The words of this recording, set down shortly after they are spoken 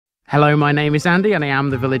Hello, my name is Andy and I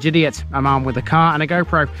am the Village Idiot. I'm armed with a car and a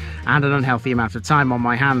GoPro and an unhealthy amount of time on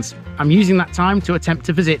my hands. I'm using that time to attempt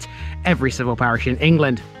to visit every civil parish in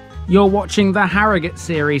England. You're watching the Harrogate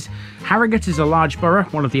series. Harrogate is a large borough,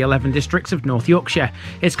 one of the 11 districts of North Yorkshire.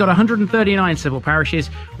 It's got 139 civil parishes.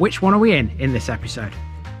 Which one are we in this episode?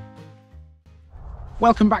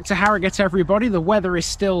 Welcome back to Harrogate, everybody. The weather is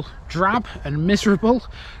still drab and miserable.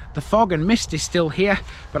 The fog and mist is still here,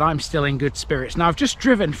 but I'm still in good spirits. Now, I've just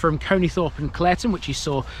driven from Coneythorpe and Clareton, which you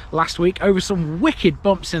saw last week, over some wicked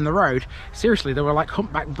bumps in the road. Seriously, they were like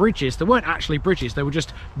humpback bridges. They weren't actually bridges, they were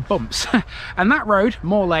just bumps. And that road,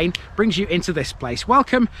 Moor Lane, brings you into this place.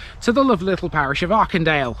 Welcome to the lovely little parish of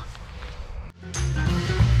Arkendale.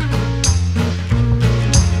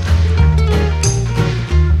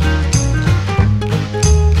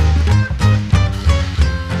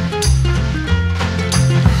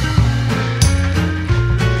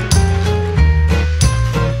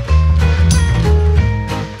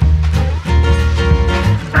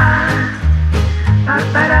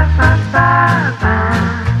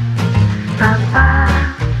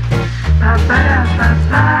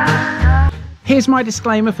 Here's my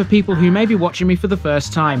disclaimer for people who may be watching me for the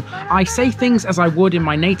first time. I say things as I would in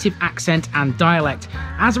my native accent and dialect.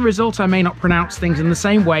 As a result, I may not pronounce things in the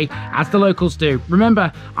same way as the locals do.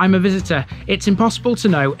 Remember, I'm a visitor. It's impossible to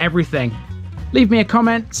know everything. Leave me a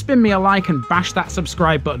comment, spin me a like and bash that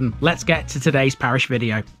subscribe button. Let's get to today's parish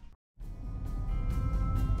video.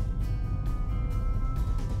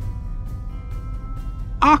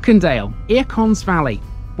 Arkendale, Eorcon's Valley.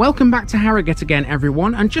 Welcome back to Harrogate again,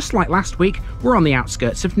 everyone, and just like last week, we're on the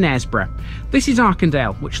outskirts of Knaresborough. This is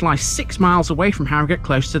Arkendale, which lies 6 miles away from Harrogate,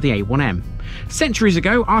 close to the A1M. Centuries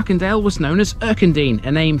ago, Arkendale was known as Erkendene,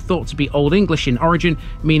 a name thought to be Old English in origin,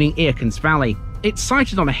 meaning Eorcon's Valley. It's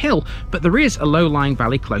sited on a hill, but there is a low-lying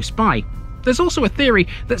valley close by. There's also a theory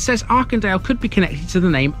that says Arkendale could be connected to the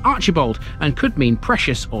name Archibald, and could mean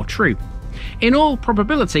precious or true. In all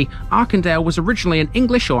probability, Arkendale was originally an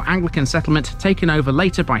English or Anglican settlement taken over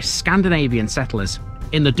later by Scandinavian settlers.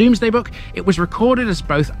 In the Domesday Book, it was recorded as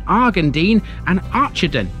both Arghendene and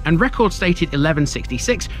Archeden, and records dated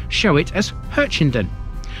 1166 show it as Herchenden.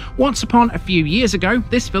 Once upon a few years ago,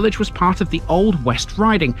 this village was part of the old West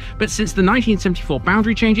Riding, but since the 1974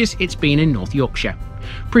 boundary changes, it's been in North Yorkshire.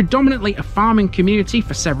 Predominantly a farming community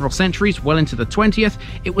for several centuries, well into the 20th,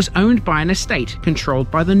 it was owned by an estate controlled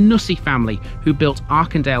by the Nussey family, who built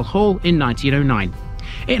Arkendale Hall in 1909.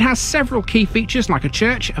 It has several key features like a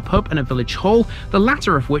church, a pub and a village hall, the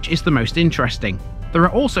latter of which is the most interesting. There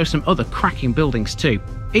are also some other cracking buildings too.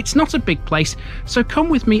 It's not a big place, so come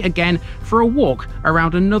with me again for a walk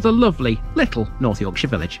around another lovely little North Yorkshire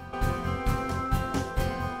village.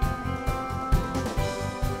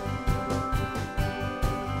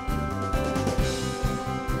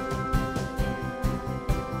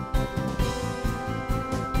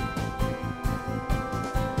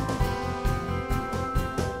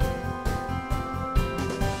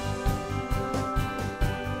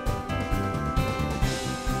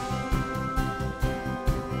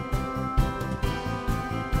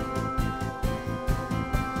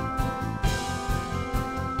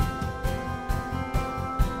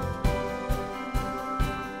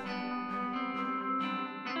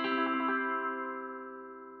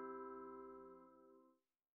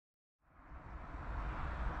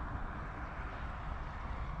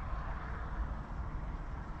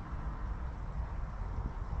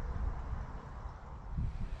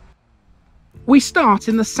 We start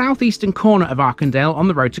in the southeastern corner of Arkendale on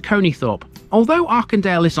the road to Coneythorpe. Although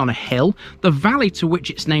Arkendale is on a hill, the valley to which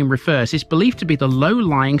its name refers is believed to be the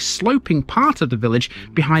low-lying, sloping part of the village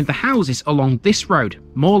behind the houses along this road,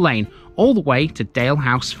 Moor Lane, all the way to Dale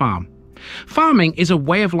House Farm. Farming is a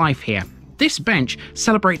way of life here. This bench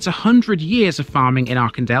celebrates 100 years of farming in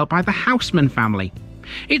Arkendale by the Houseman family.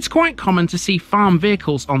 It's quite common to see farm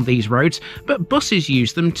vehicles on these roads, but buses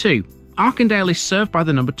use them too. Arkendale is served by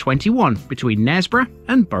the number 21 between Knaresborough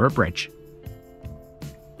and Borough Bridge.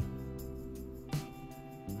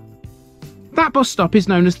 That bus stop is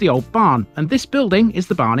known as the Old Barn, and this building is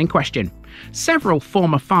the barn in question. Several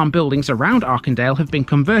former farm buildings around Arkendale have been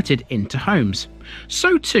converted into homes.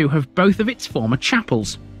 So too have both of its former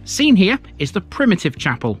chapels. Seen here is the primitive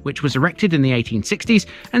chapel, which was erected in the 1860s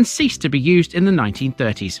and ceased to be used in the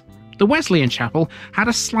 1930s. The Wesleyan chapel had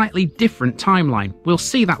a slightly different timeline. We'll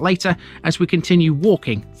see that later as we continue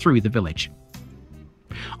walking through the village.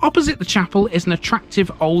 Opposite the chapel is an attractive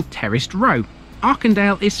old terraced row.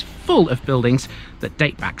 Arkendale is full of buildings that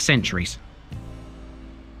date back centuries.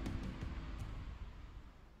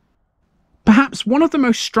 Perhaps one of the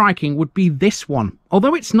most striking would be this one.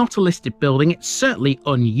 Although it's not a listed building, it's certainly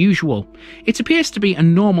unusual. It appears to be a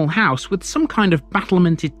normal house with some kind of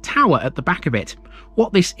battlemented tower at the back of it.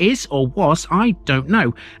 What this is or was, I don't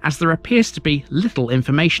know, as there appears to be little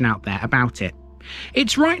information out there about it.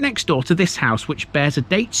 It's right next door to this house, which bears a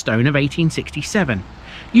date stone of 1867.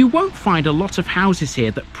 You won't find a lot of houses here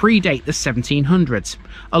that predate the 1700s.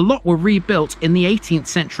 A lot were rebuilt in the 18th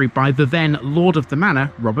century by the then Lord of the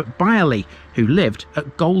Manor, Robert Byerley, who lived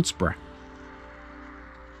at Goldsborough.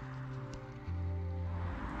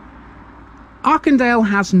 Arkendale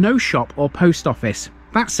has no shop or post office.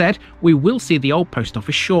 That said, we will see the old post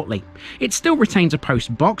office shortly. It still retains a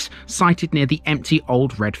post box sited near the empty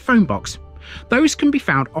old red phone box. Those can be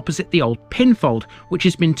found opposite the old pinfold, which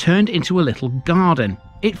has been turned into a little garden.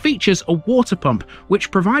 It features a water pump,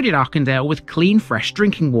 which provided Arkendale with clean, fresh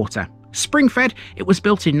drinking water. Spring-fed, it was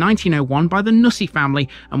built in 1901 by the Nussey family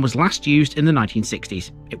and was last used in the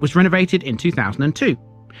 1960s. It was renovated in 2002.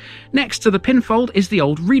 Next to the pinfold is the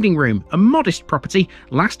old reading room, a modest property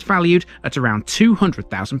last valued at around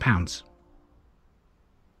 £200,000.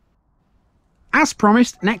 As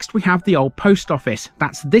promised, next we have the old post office.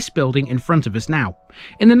 That's this building in front of us now.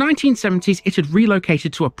 In the 1970s, it had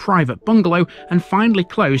relocated to a private bungalow and finally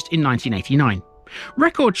closed in 1989.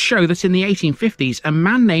 Records show that in the 1850s, a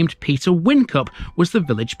man named Peter Wincup was the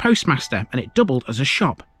village postmaster, and it doubled as a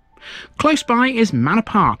shop. Close by is Manor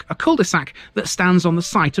Park, a cul-de-sac that stands on the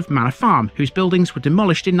site of Manor Farm, whose buildings were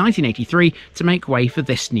demolished in 1983 to make way for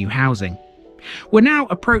this new housing. We're now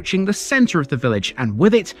approaching the centre of the village, and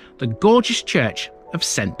with it, the gorgeous church of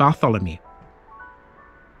St Bartholomew.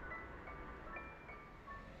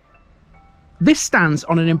 This stands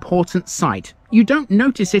on an important site. You don't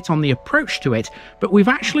notice it on the approach to it, but we've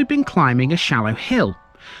actually been climbing a shallow hill.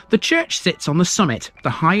 The church sits on the summit,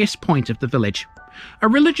 the highest point of the village. A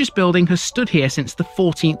religious building has stood here since the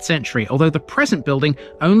 14th century, although the present building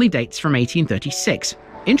only dates from 1836.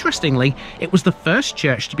 Interestingly, it was the first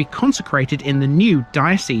church to be consecrated in the new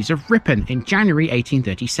Diocese of Ripon in January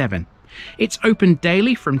 1837. It's open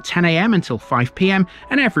daily from 10 AM until 5 PM,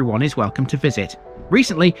 and everyone is welcome to visit.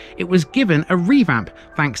 Recently, it was given a revamp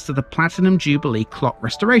thanks to the Platinum Jubilee Clock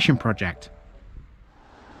Restoration Project.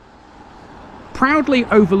 Proudly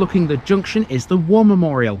overlooking the junction is the War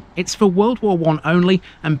Memorial. It's for World War I only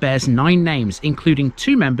and bears 9 names, including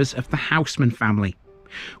 2 members of the Houseman family.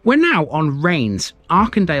 We're now on Rains,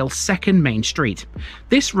 Arkendale's second main street.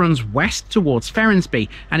 This runs west towards Ferrensby,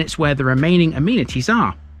 and it's where the remaining amenities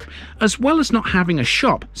are. As well as not having a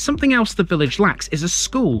shop, something else the village lacks is a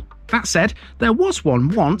school. That said, there was one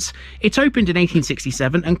once. It opened in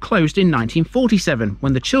 1867 and closed in 1947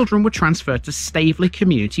 when the children were transferred to Staveley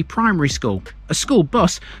Community Primary School. A school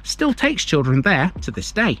bus still takes children there to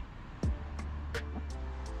this day.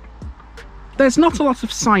 There's not a lot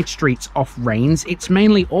of side streets off Rains, it's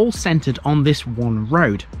mainly all centred on this one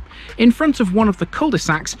road. In front of one of the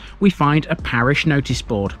cul-de-sacs, we find a parish notice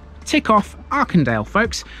board. Tick off Arkendale,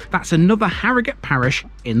 folks. That's another Harrogate Parish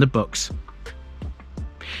in the books.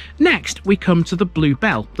 Next, we come to the Blue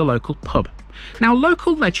Bell, the local pub. Now,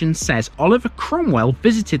 local legend says Oliver Cromwell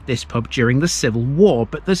visited this pub during the Civil War,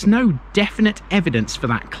 but there's no definite evidence for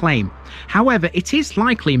that claim. However, it is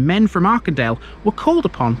likely men from Arkendale were called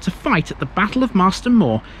upon to fight at the Battle of Marston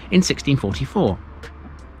Moor in 1644.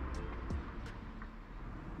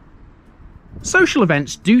 Social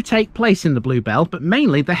events do take place in the Blue Bell, but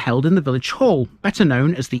mainly they're held in the village hall, better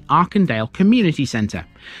known as the Arkendale Community Centre.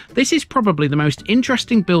 This is probably the most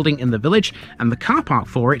interesting building in the village, and the car park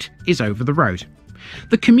for it is over the road.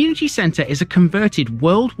 The community centre is a converted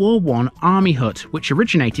World War I army hut which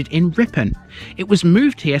originated in Ripon. It was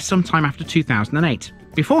moved here sometime after 2008.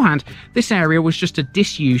 Beforehand, this area was just a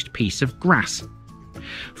disused piece of grass.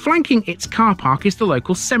 Flanking its car park is the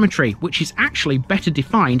local cemetery, which is actually better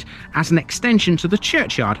defined as an extension to the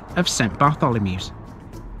churchyard of St Bartholomew's.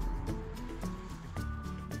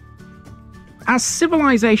 As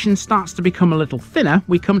civilization starts to become a little thinner,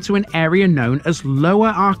 we come to an area known as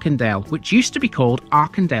Lower Arkendale, which used to be called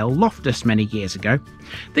Arkendale Loftus many years ago.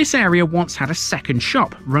 This area once had a second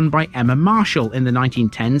shop run by Emma Marshall in the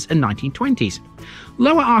 1910s and 1920s.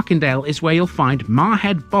 Lower Arkendale is where you'll find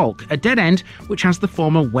Marhead Bulk, a dead end which has the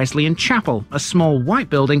former Wesleyan Chapel, a small white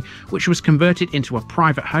building which was converted into a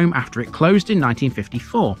private home after it closed in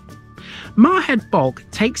 1954. Marhead Bulk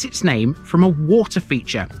takes its name from a water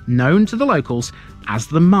feature known to the locals as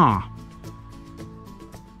the Mar.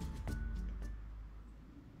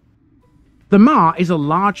 The Mar is a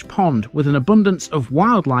large pond with an abundance of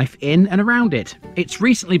wildlife in and around it. It's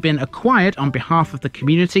recently been acquired on behalf of the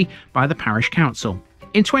community by the parish council.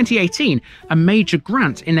 In 2018, a major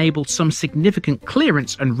grant enabled some significant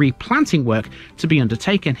clearance and replanting work to be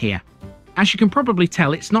undertaken here. As you can probably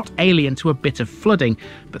tell, it's not alien to a bit of flooding,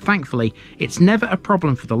 but thankfully it's never a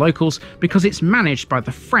problem for the locals because it's managed by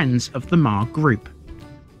the Friends of the Mar Group.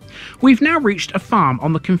 We've now reached a farm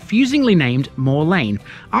on the confusingly named Moor Lane.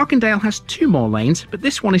 Arkendale has 2 more lanes, but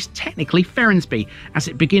this one is technically Ferrinsby, as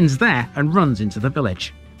it begins there and runs into the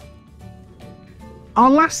village. Our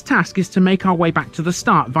last task is to make our way back to the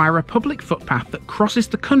start via a public footpath that crosses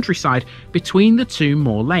the countryside between the 2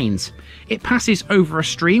 Moor Lanes. It passes over a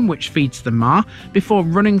stream which feeds the Mar, before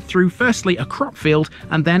running through firstly a crop field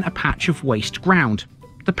and then a patch of waste ground.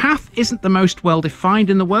 The path isn't the most well defined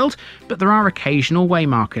in the world, but there are occasional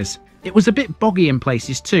waymarkers. It was a bit boggy in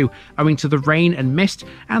places too, owing to the rain and mist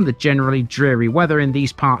and the generally dreary weather in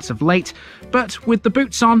these parts of late, but with the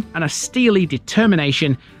boots on and a steely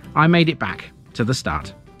determination, I made it back to the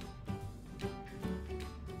start.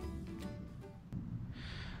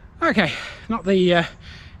 Okay, not the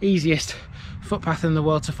easiest footpath in the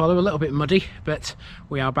world to follow, a little bit muddy, but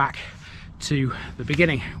we are back to the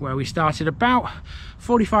beginning where we started about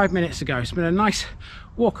 45 minutes ago. It's been a nice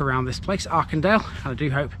walk around this place, Arkendale, and I do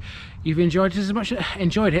hope you've enjoyed it as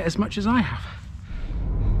much as I have.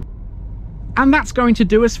 And that's going to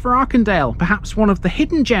do us for Arkendale, perhaps one of the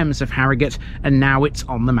hidden gems of Harrogate, and now it's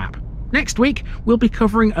on the map. Next week, we'll be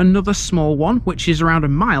covering another small one, which is around a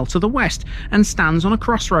mile to the west and stands on a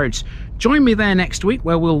crossroads. Join me there next week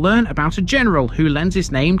where we'll learn about a general who lends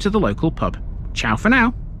his name to the local pub. Ciao for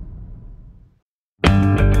now.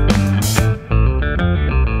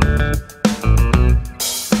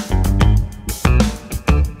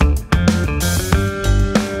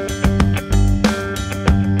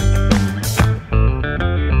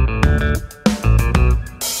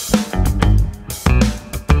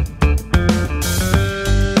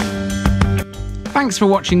 Thanks for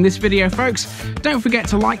watching this video, folks. Don't forget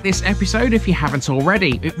to like this episode if you haven't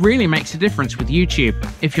already. It really makes a difference with YouTube.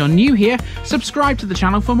 If you're new here, subscribe to the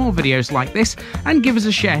channel for more videos like this, and give us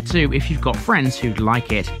a share too if you've got friends who'd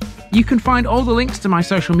like it. You can find all the links to my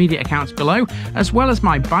social media accounts below, as well as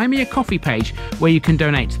my Buy Me a Coffee page where you can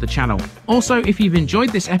donate to the channel. Also, if you've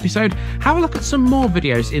enjoyed this episode, have a look at some more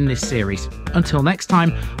videos in this series. Until next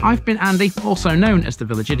time, I've been Andy, also known as the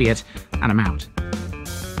Village Idiot, and I'm out.